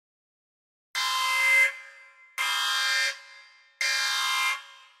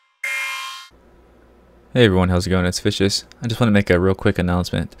Hey everyone, how's it going? It's Vicious. I just want to make a real quick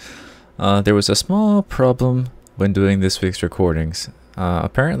announcement. There was a small problem when doing this week's recordings.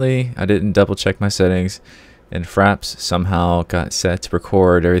 Apparently, I didn't double check my settings, and Fraps somehow got set to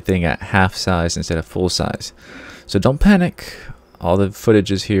record everything at half size instead of full size. So don't panic. All the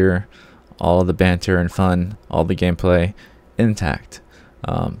footage is here, all the banter and fun, all the gameplay intact.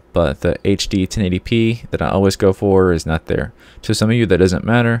 But the HD 1080p that I always go for is not there. To some of you that doesn't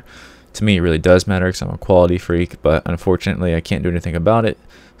matter. To me, it really does matter because I'm a quality freak, but unfortunately, I can't do anything about it,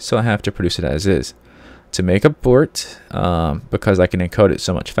 so I have to produce it as is. To make a port, because I can encode it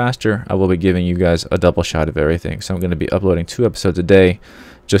so much faster, I will be giving you guys a double shot of everything. So I'm going to be uploading 2 episodes a day.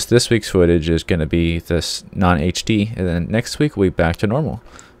 Just this week's footage is going to be this non-HD, and then next week we'll be back to normal.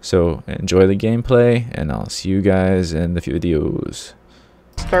 So enjoy the gameplay, and I'll see you guys in the videos.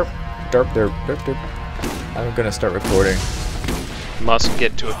 Derp. I'm going to start recording. Must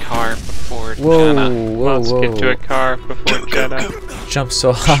get to a car before Whoa, Jenna. whoa, Must whoa. get to a car before Jenna. Jump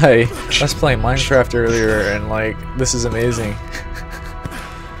so high. I was playing Minecraft earlier and like this is amazing.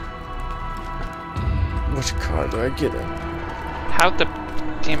 Which car do I get in? How the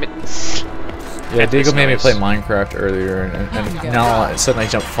damn it? Yeah, Deagle made me noise. play Minecraft earlier and now I suddenly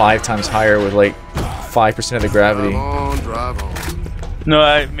jump 5 times higher with like 5% of the gravity. Drive on. No,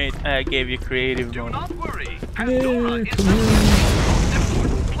 I gave you creative mode. Not worry. Pandora is the most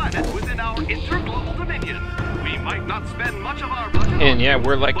important planet within our interglobal dominion. We might not spend much of our budget. And yeah,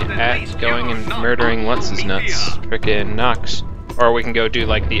 we're like at going and murdering what's his nuts, frickin' Nox. Or we can go do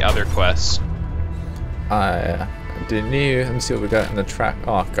like the other quests. I didn't need. Let me see what we got in the track.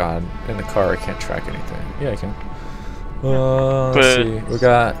 Oh god, in the car I can't track anything. Yeah, I can. Let's see. We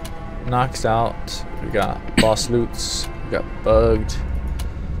got knocked out. We got boss loots. We got bugged.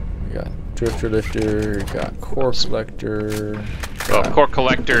 We got drifter lifter. We got core collector. Well, core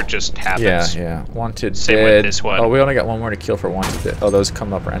collector just happens. Yeah. Wanted Same dead. with this one. Oh, we only got 1 more to kill for wanted dead. Oh, those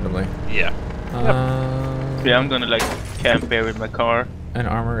come up randomly. Yeah. Yeah, I'm gonna like camp here with my car And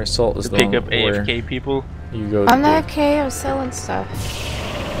armor assault is to the pick one up where AFK people. you go. I'm to not do- okay, I was selling stuff.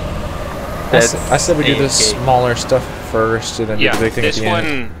 I said we do the AFK. smaller stuff first, and then do Yeah, the big thing at this the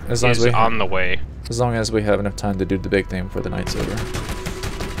end. one As long as is we on the way. As long as we have enough time to do the big thing before the night's over.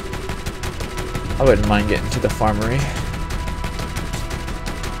 I wouldn't mind getting to the farmery.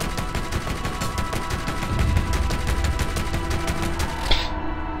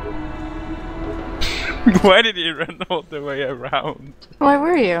 Why did he run all the way around? Why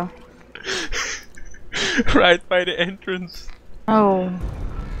were you? Right by the entrance. Oh.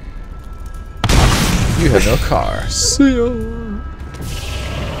 You have no car. See ya.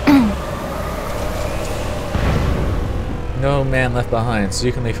 No man left behind, so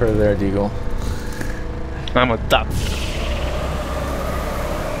you can leave her there, Deagle. I'm a duck.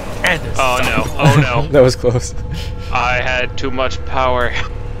 And a Oh suck. no, oh no. That was close. I had too much power.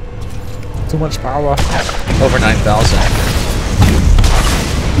 Too much power. Over 9,000.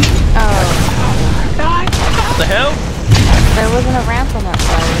 Oh. What the hell? There wasn't a ramp on that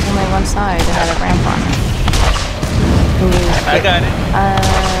side, there was only one side that had a ramp on it. I got it.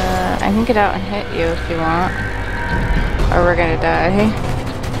 I can get out and hit you if you want. Or we're gonna die.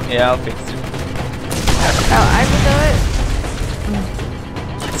 Yeah, I'll fix it. Oh, I can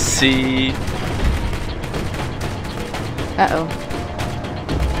Let's see. do it. Uh-oh.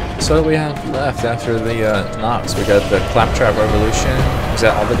 So what do we have left after the Nox? We got the Claptrap Revolution. Is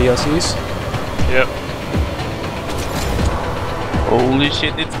that all the DLCs? Yep. Holy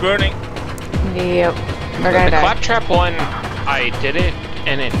shit, it's burning. Yep. We're gonna The die. claptrap one, I did it,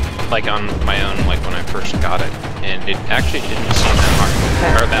 and it, like on my own, like when I first got it, and it actually didn't seem that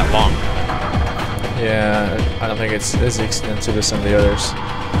hard, or that long. Yeah, I don't think it's as extensive as some of the others.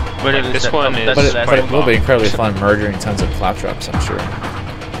 But Like, this one is- But that's it will be incredibly fun murdering tons of Claptraps, I'm sure.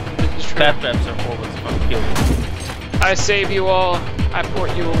 Claptraps are always fun killing. I save you all, I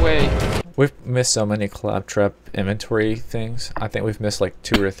port you away. We've missed so many Claptrap inventory things. I think we've missed like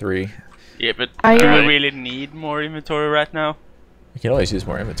 2 or 3. Yeah, but Are do you- we really need more inventory right now? We can always use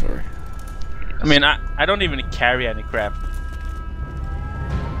more inventory. I mean, I don't even carry any crap.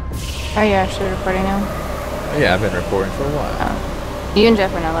 Are you actually recording now? Yeah, I've been recording for a while. Oh. You and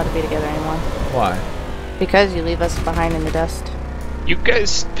Jeff are not allowed to be together anymore. Why? Because you leave us behind in the dust. You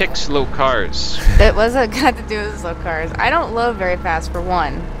guys pick slow cars. It wasn't got to do with slow cars. I don't load very fast, for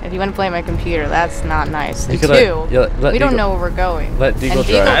one. If you want to play my computer, that's not nice. And You could two, let we don't Deagle- know where we're going. Let Deagle and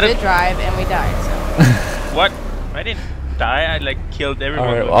drive. Deagle did drive, and we died, so. What? I didn't die. I like killed everyone.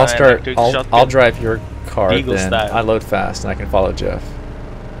 Alright, who well, I'll died. I start. took I'll shotgun. drive your car Deagle then. style. I load fast and I can follow Jeff.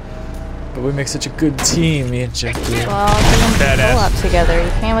 But we make such a good team, me and Jeff do. Well, we can Badass. pull up together. You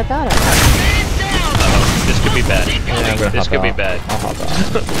can't without us. could be bad. Yeah, I'm gonna This hop could be out. bad. I'll hop out.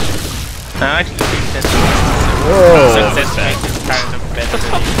 I actually think that Whoa! success rate is kind of better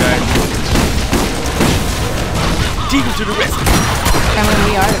than you guys. Deagle to the rescue! I mean,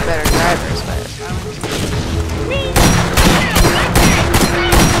 we are the better drivers, but...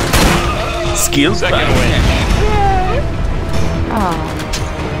 Skills Second back. win. Oh.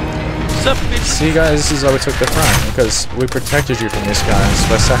 Sup, bitch? See, guys, this is why we took the front, because we protected you from these guys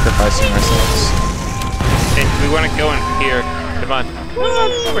by sacrificing ourselves. Hey, we want to go in here. Come on.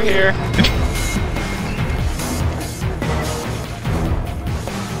 Over here.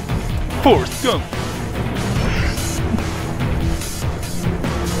 Forrest Gump!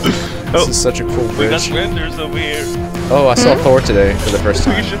 This is such a cool We got bridge. renders over here. Oh, I saw Thor today for the first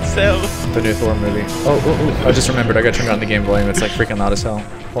We time. should sell. The new Thor movie. Oh, I just remembered. I gotta turn on the game volume. It's like freaking loud as hell.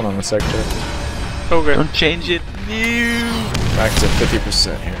 Hold on one sec. Okay. Don't change it. No. Back to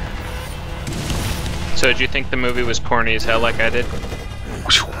 50% here. So, did you think the movie was corny as hell like I did?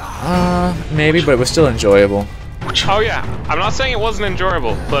 Maybe, but it was still enjoyable. Oh yeah. I'm not saying it wasn't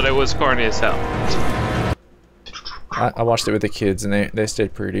enjoyable, but it was corny as hell. I watched it with the kids, and they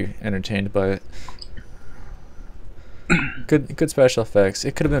stayed pretty entertained by it. Good special effects.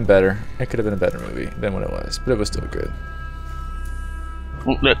 It could have been better. It could have been a better movie than what it was, but it was still good.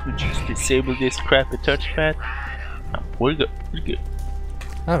 Well, let me just disable this crappy touchpad. Oh, we're good. We're good.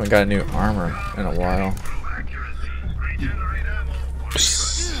 I haven't got a new armor in a while.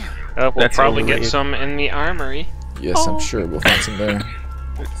 We'll That's probably get overrated. some in the armory. Yes, I'm sure we'll find some there.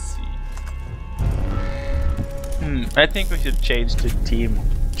 Let's see. I think we should change to team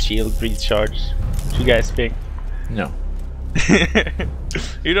shield recharge. What you guys think? No.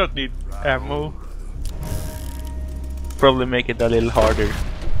 You don't need ammo. Probably make it a little harder.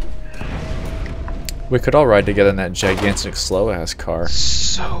 We could all ride together in that gigantic slow-ass car.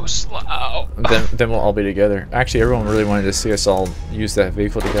 So slow. Then we'll all be together. Actually, everyone really wanted to see us all use that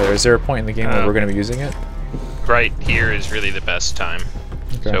vehicle together. Is there a point in the game where we're going to be using it? Right here is really the best time.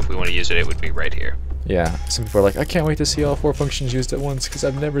 Okay. So if we want to use it, it would be right here. Yeah, some people are like, I can't wait to see all 4 functions used at once because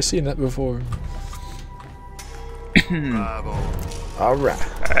I've never seen that before. Alright.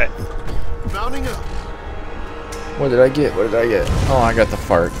 Alright. Mounting up. What did I get? What did I get? Oh, I got the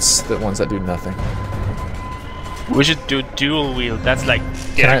farts. The ones that do nothing. We should do dual wheel. That's like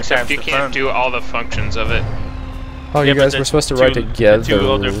Yeah, 10 except times you the can't fun. do all the functions of it. Oh, you Yeah, but guys the were supposed to ride together. The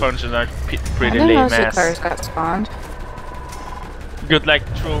two other functions are I pretty think lame most of the ass. cars got spawned. You could like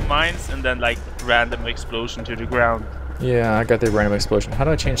throw mines and then like random explosion to the ground. Yeah, I got the random explosion. How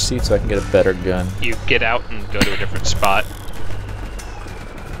do I change seats so I can get a better gun? You get out and go to a different spot.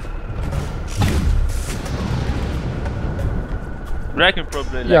 But I can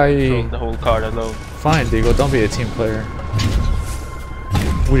probably like Yay. control the whole car alone. Fine, Deagle, don't be a team player.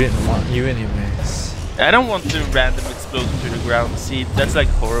 We didn't want you anyways. I don't want the random explosion to the ground. See, that's like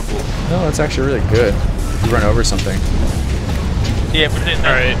horrible. No, that's actually really good. You run over something. Yeah, but then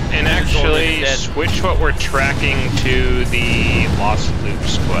Alright, and it's already actually dead. switch what we're tracking to the Lost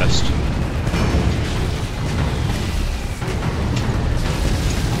Loops quest.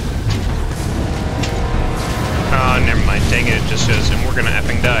 Oh, never mind. Dang it, it just says, and we're gonna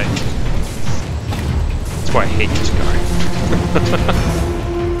effing die. That's why I hate this car.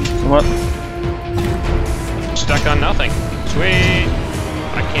 What? Stuck on nothing. Sweet!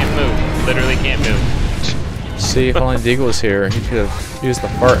 I can't move. Literally can't move. See, if only Deagle was here, he could have used the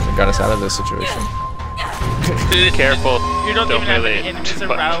fart and got us out of this situation. Careful. You don't even have really any enemies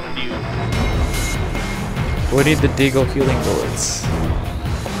but- around you. We need the Deagle healing bullets.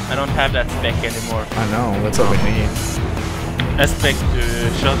 I don't have that spec anymore. I know, that's what we need. I spec the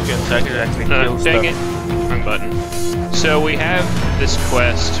shotgun so I could actually kill Dang stuff. it. Wrong button. So we have this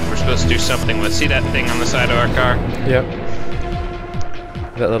quest we're supposed to do something with. See that thing on the side of our car? Yep.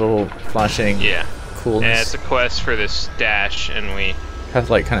 That little flashing Yeah. coolness. Yeah, it's a quest for this dash, and we... Have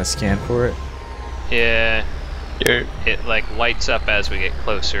to like kind of scan for it. Yeah. Here. It like lights up as we get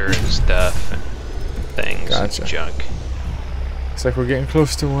closer and stuff and things Gotcha. and junk. Looks like we're getting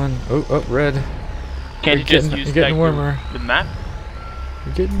close to one. Oh, red. Can't you just You're use getting like warmer. the map?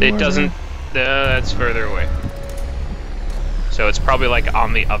 You're getting It warmer. doesn't... that's further away. So it's probably like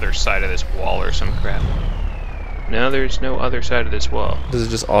on the other side of this wall or some crap. No, there's no other side of this wall. Does it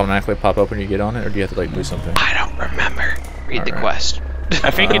just automatically pop up when you get on it, or do you have to like do something? I don't remember. Read the Alright. quest.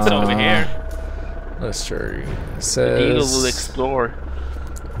 I think it's over here. Let's see. It The Eagle will says explore.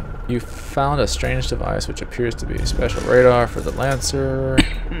 you found a strange device which appears to be a special radar for the Lancer.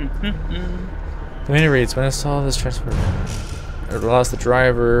 The menu reads, when installed, this transfer it allows the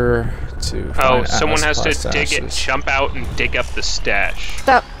driver to Oh, find someone has Atlas to class dig it, stashes. jump out and dig up the stash.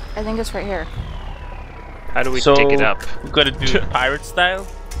 Stop. I think it's right here. How do we So dig it up? we gotta do it pirate style.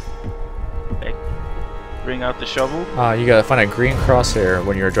 Like, bring out the shovel. You gotta find a green crosshair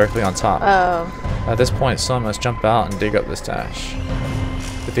when you're directly on top. Oh. At this point, someone must jump out and dig up the stash.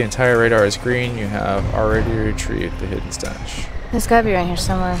 If the entire radar is green, you have already retrieved the hidden stash. There's gotta be right here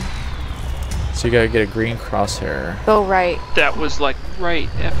somewhere. So you gotta get a green crosshair. Go right. That was like right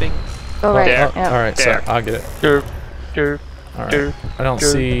effing. Go right. There. Yep. Alright, so There. I'll get it. Derp, derp. Alright. I don't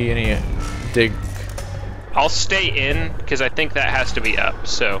see any dig. I'll stay in because I think that has to be up.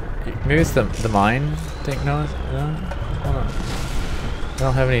 So Maybe it's the mine thing? No? Hold on. I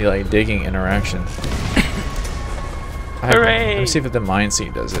don't have any like digging interaction. Hooray! Let me see if the mine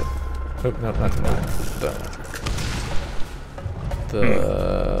seat does it. Oh, no, not the mine.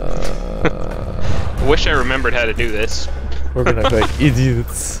 I wish I remembered how to do this. We're gonna be like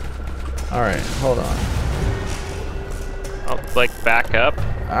idiots. Alright, hold on. I'll like back up.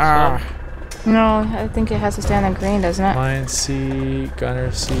 Ah! No, I think it has to stay on the green, doesn't it? Mine seat,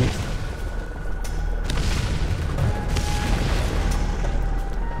 gunner seat.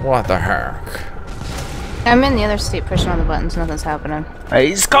 What the heck? I'm in the other seat pushing on the buttons, nothing's happening.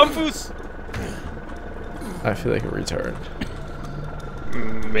 He's confused. I feel like a retard.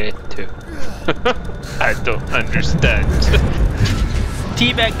 Me too. I don't understand.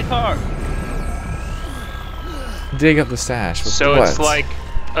 Teabag the car. Dig up the stash. With So what? it's like,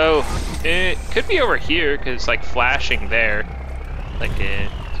 oh, it could be over here because it's like flashing there, like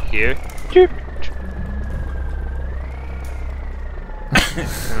here. I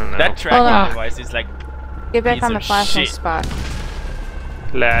don't know. That Hold tracking on. device is like Get back piece on the of flashing shit. spot.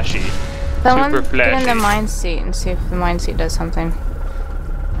 Flashy. Someone Super get in the flashy. mine seat and see if the mine seat does something.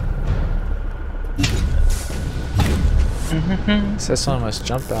 It says someone must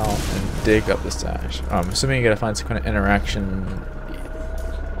jump out and dig up the stash. I'm assuming you gotta find some kind of interaction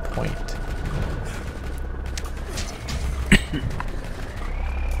point.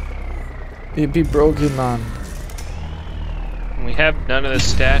 It be broken, man. We have none of the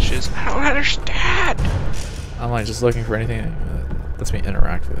stashes. I don't understand. I'm like just looking for anything that lets me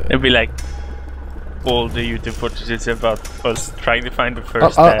interact with it. it'd be like all the YouTube footage about us trying to find the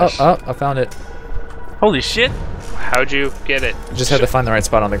first dash. I found it. Holy shit! How'd you get it? You just had to find the right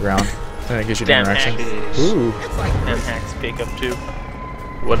spot on the ground. And it gives you the Damn interaction. axe. Ooh. It's like an axe pickup too.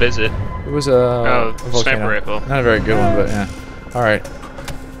 What is it? It was a volcano. sniper rifle. Not a very good one, but yeah. Alright.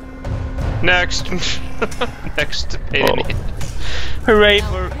 Next. Next enemy. Hooray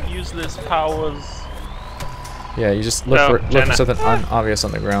for useless powers. Yeah, you just look No, for Jenna. something unobvious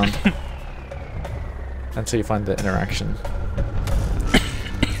on the ground. Until you find the interaction.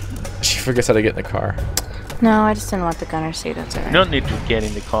 She forgets how to get in the car. No, I just didn't want the gunner seat, that's You alright. don't need to get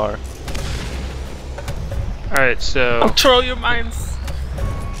in the car. Alright, so Control your minds!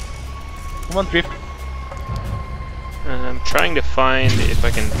 Come on, drift. I'm trying to find if I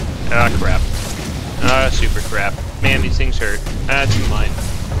can. Ah, crap. Ah, super crap. Man, these things hurt. That's mine.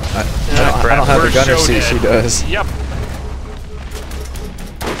 I Crap, don't have we're the gunner so seat, dead. she does. Yep.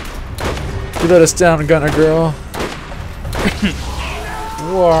 You let us down, gunner girl.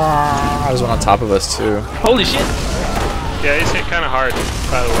 Whoa. There's one on top of us, too. Holy shit! Yeah, he's hit kind of hard,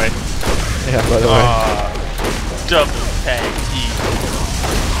 by the way. Yeah, by the way. Double tag team.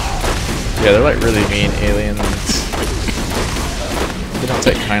 Yeah, they're like really mean aliens. They don't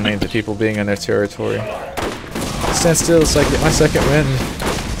take kindly to people being in their territory. Stand still so I can get my second win.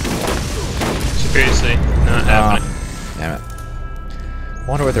 Seriously, not happening. Damn it. I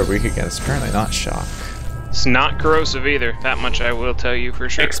wonder what they're weak against. Apparently not shock. It's not corrosive either. That much I will tell you for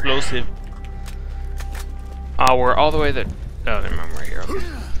sure. Explosive. We're all the way there. Oh, never mind, we're here. Okay.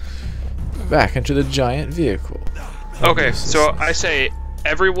 Back into the giant vehicle. Okay, so I say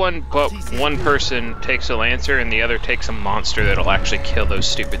everyone but one person takes a lancer and the other takes a monster that'll actually kill those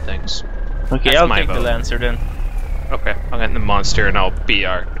stupid things. Okay, That's I'll my take the vote. Lancer then. Okay, I'll get the monster and I'll be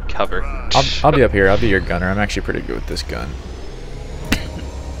our cover. I'll be up here. I'll be your gunner. I'm actually pretty good with this gun.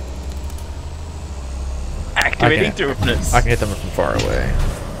 Activating turbulence. I can hit them from far away.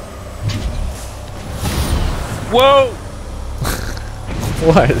 Whoa!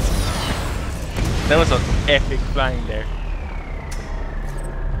 What? That was an epic flying there.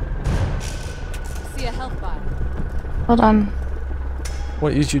 See a health bar. Hold on.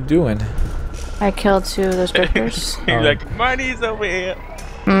 What is you doing? I killed 2 of those drifters. You're like, money's over here.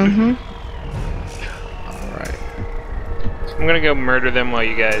 Mm-hmm. Alright. I'm gonna go murder them while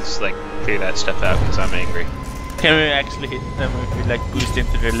you guys like figure that stuff out because I'm angry. Can we actually hit them if we like boost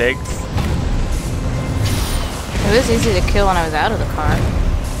into their legs? It was easy to kill when I was out of the car.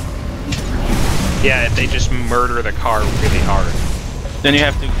 Yeah, they just murder the car really hard. Then you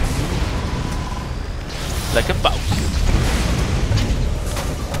have to Like a boss.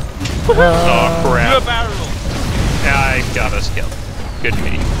 Oh Do a crap! barrel. I got us killed. Good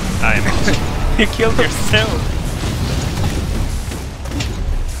me. I am awesome. You killed yourself.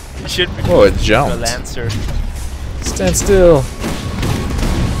 You should be Whoa, it a jumped. lancer. Stand still.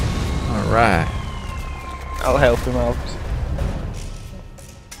 Alright. I'll help him out.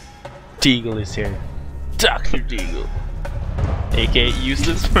 Deagle is here. Dr. Deagle. aka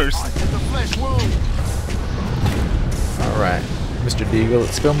useless person. Alright. Mr. Deagle,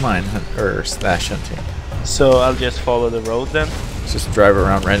 let's go mine hunt or slash hunting. So I'll just follow the road then. Let's just drive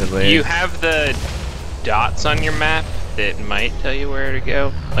around randomly. You have the dots on your map that might tell you where to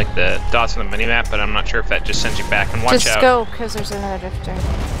go, like the dots on the mini map, but I'm not sure if that just sends you back. And watch Just out. go, because there's another drifter.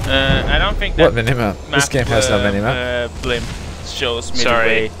 I don't think that What minimap? This game has no minimap. blimp shows me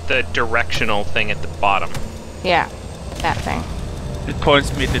Sorry, the way. the directional thing at the bottom. Yeah, that thing. It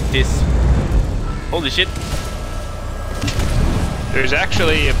points me to this. Holy shit! There's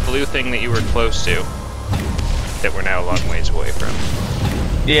actually a blue thing that you were close to that we're now a long ways away from.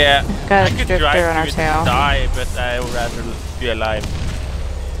 Yeah, Got I a could drifter drive on our through it tail. and die, but I would rather be alive.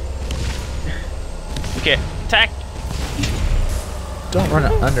 Okay, attack! Don't run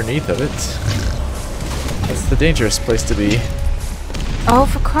underneath of it. That's the dangerous place to be. Oh,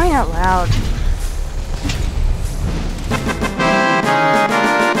 for crying out loud.